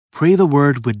Pray the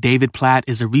Word with David Platt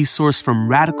is a resource from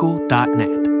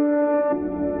radical.net.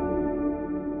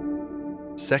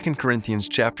 2 Corinthians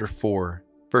chapter 4,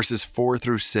 verses 4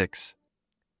 through 6.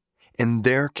 In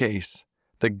their case,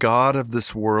 the God of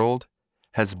this world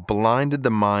has blinded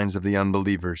the minds of the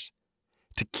unbelievers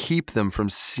to keep them from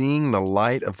seeing the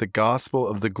light of the gospel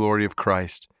of the glory of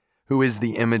Christ, who is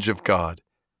the image of God.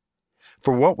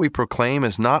 For what we proclaim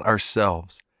is not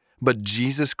ourselves, but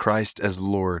Jesus Christ as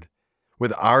Lord,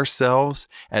 with ourselves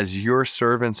as your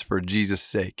servants for Jesus'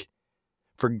 sake.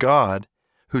 For God,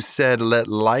 who said, "Let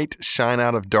light shine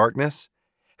out of darkness,"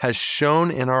 has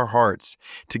shone in our hearts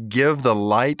to give the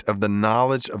light of the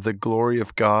knowledge of the glory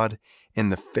of God in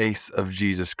the face of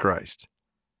Jesus Christ.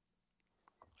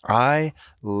 I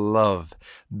love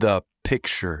the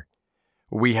picture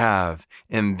we have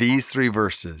in these 3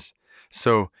 verses.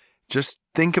 So just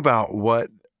think about what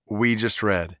we just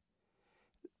read.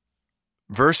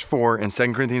 Verse 4 in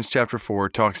 2 Corinthians chapter 4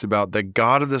 talks about the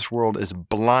God of this world is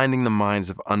blinding the minds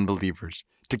of unbelievers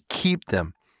to keep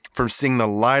them from seeing the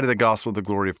light of the gospel of the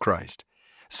glory of Christ.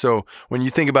 So when you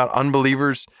think about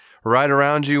unbelievers right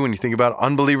around you, when you think about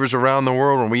unbelievers around the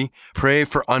world, when we pray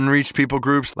for unreached people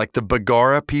groups like the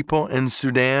Baggara people in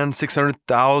Sudan,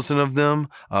 600,000 of them,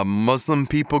 a Muslim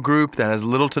people group that has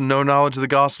little to no knowledge of the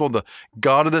gospel, the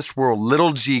God of this world,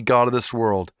 little g God of this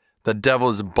world, the devil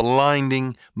is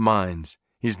blinding minds.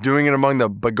 He's doing it among the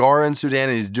Baggara in Sudan,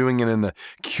 and he's doing it in the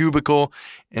cubicle,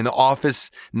 in the office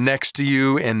next to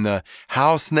you, in the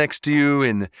house next to you,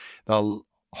 in the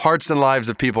hearts and lives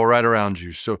of people right around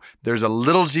you. So there's a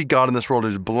little g God in this world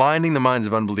who's blinding the minds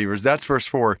of unbelievers. That's verse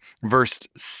 4. Verse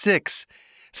 6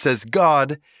 says,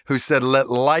 God, who said, "Let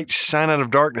light shine out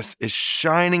of darkness," is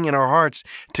shining in our hearts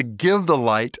to give the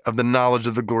light of the knowledge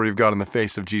of the glory of God in the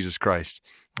face of Jesus Christ.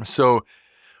 So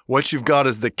what you've got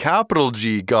is the capital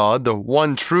G God, the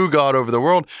one true God over the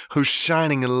world, who's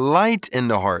shining light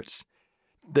into hearts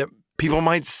that people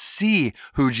might see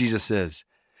who Jesus is.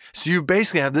 So you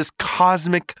basically have this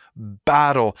cosmic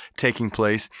battle taking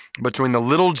place between the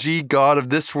little g God of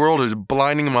this world who's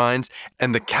blinding minds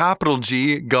and the capital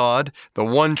G God, the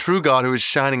one true God who is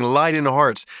shining light into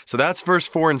hearts. So that's verse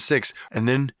 4 and 6. And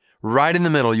then right in the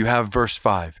middle, you have verse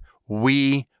 5.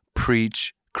 We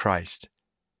preach Christ.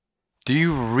 Do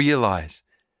you realize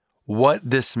what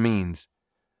this means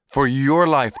for your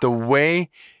life, the way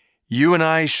you and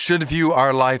I should view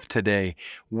our life today?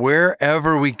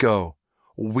 Wherever we go,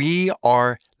 we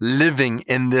are living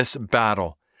in this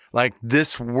battle. Like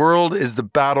this world is the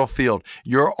battlefield.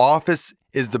 Your office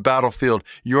is the battlefield.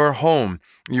 Your home,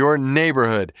 your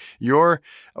neighborhood, your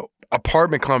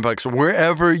apartment complex,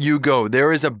 wherever you go,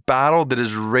 there is a battle that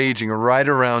is raging right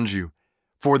around you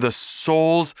for the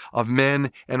souls of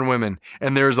men and women.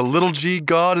 And there's a little g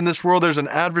God in this world. There's an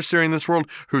adversary in this world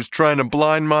who's trying to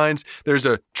blind minds. There's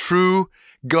a true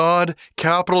God,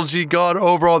 capital G God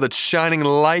overall, that's shining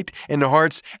light into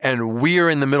hearts. And we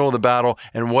are in the middle of the battle.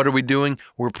 And what are we doing?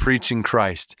 We're preaching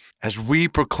Christ. As we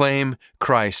proclaim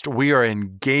Christ, we are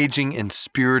engaging in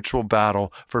spiritual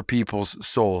battle for people's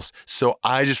souls. So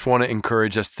I just want to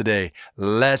encourage us today.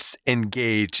 Let's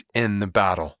engage in the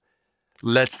battle.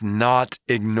 Let's not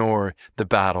ignore the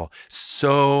battle.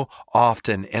 So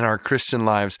often in our Christian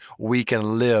lives, we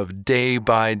can live day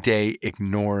by day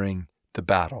ignoring the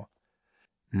battle,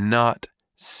 not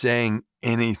saying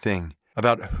anything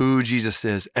about who Jesus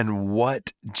is and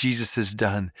what Jesus has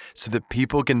done so that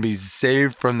people can be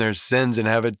saved from their sins and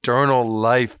have eternal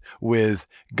life with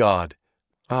God.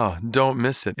 Oh, don't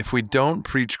miss it. If we don't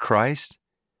preach Christ,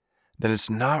 then it's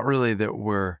not really that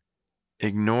we're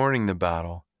ignoring the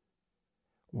battle.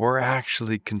 We're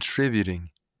actually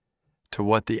contributing to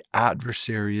what the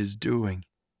adversary is doing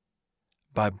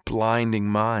by blinding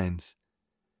minds.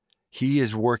 He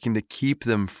is working to keep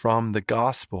them from the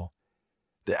gospel.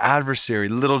 The adversary,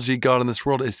 little g God in this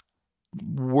world, is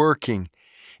working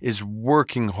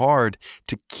hard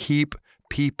to keep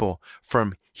people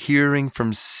from hearing,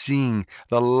 from seeing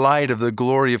the light of the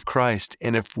glory of Christ.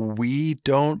 And if we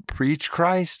don't preach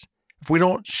Christ, if we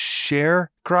don't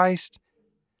share Christ,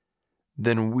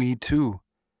 then we too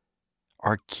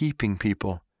are keeping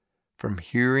people from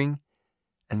hearing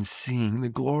and seeing the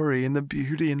glory and the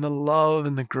beauty and the love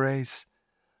and the grace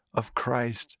of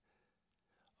Christ.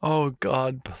 Oh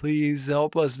God, please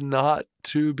help us not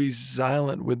to be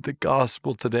silent with the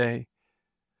gospel today.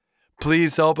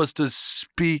 Please help us to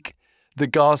speak the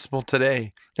gospel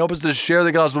today. Help us to share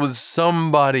the gospel with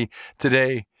somebody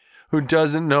today who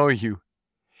doesn't know you.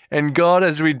 And God,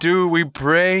 as we do, we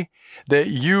pray that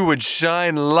you would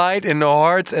shine light into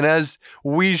hearts. And as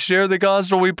we share the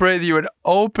gospel, we pray that you would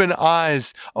open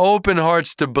eyes, open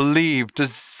hearts to believe, to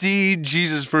see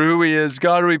Jesus for who he is.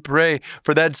 God, we pray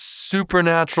for that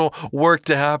supernatural work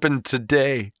to happen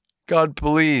today. God,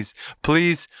 please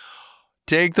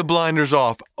take the blinders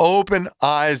off. Open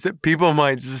eyes that people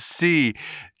might see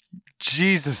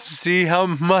Jesus, see how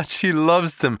much he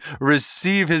loves them.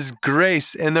 Receive his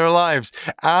grace in their lives.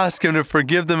 Ask him to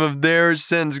forgive them of their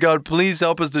sins. God, please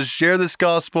help us to share this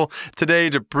gospel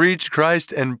today, to preach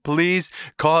Christ, and please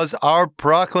cause our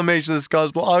proclamation of this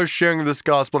gospel, our sharing of this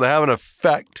gospel to have an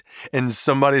effect in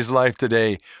somebody's life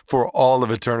today for all of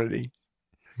eternity.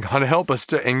 God, help us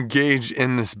to engage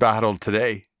in this battle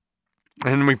today.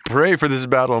 And we pray for this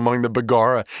battle among the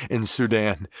Baggara in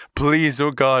Sudan. Please, oh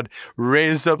God,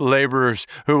 raise up laborers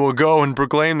who will go and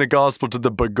proclaim the gospel to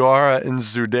the Baggara in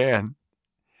Sudan,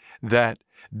 that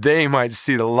they might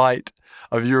see the light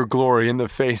of your glory in the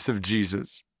face of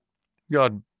Jesus.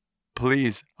 God,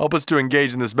 please help us to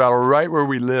engage in this battle right where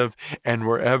we live and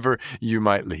wherever you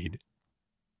might lead.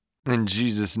 In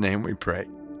Jesus' name we pray.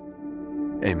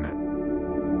 Amen.